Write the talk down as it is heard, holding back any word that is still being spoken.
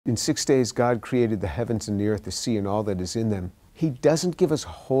In 6 days, God created the heavens and the earth, the sea, and all that is in them. He doesn't give us a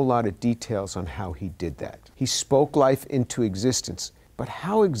whole lot of details on how he did that. He spoke life into existence, but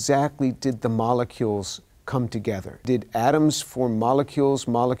how exactly did the molecules come together? Did atoms form molecules,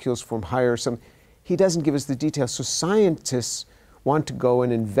 molecules form higher, something? He doesn't give us the details. So scientists want to go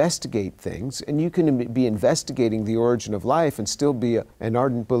and investigate things, and you can be investigating the origin of life and still be an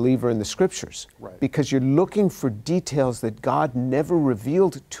ardent believer in the scriptures. Right. Because you're looking for details that God never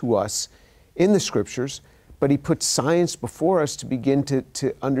revealed to us in the scriptures, but he put science before us to begin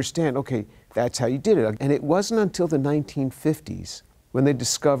to understand, okay, that's how you did it. And it wasn't until the 1950s when they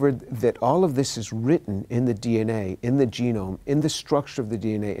discovered that all of this is written in the DNA, in the genome, in the structure of the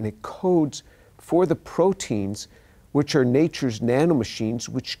DNA, and it codes for the proteins which are nature's nanomachines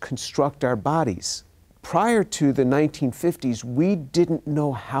which construct our bodies. Prior to the 1950s, we didn't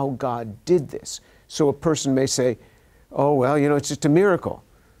know how God did this. So a person may say, oh, well, you know, it's just a miracle.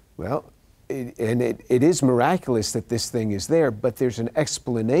 Well, it is miraculous that this thing is there, but there's an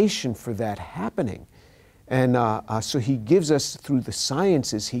explanation for that happening. And so he gives us, through the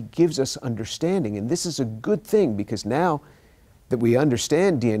sciences, he gives us understanding. And this is a good thing, because now that we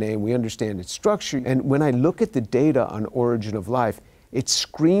understand DNA and we understand its structure, and when I look at the data on origin of life, it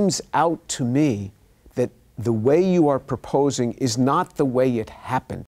screams out to me that the way you are proposing is not the way it happened.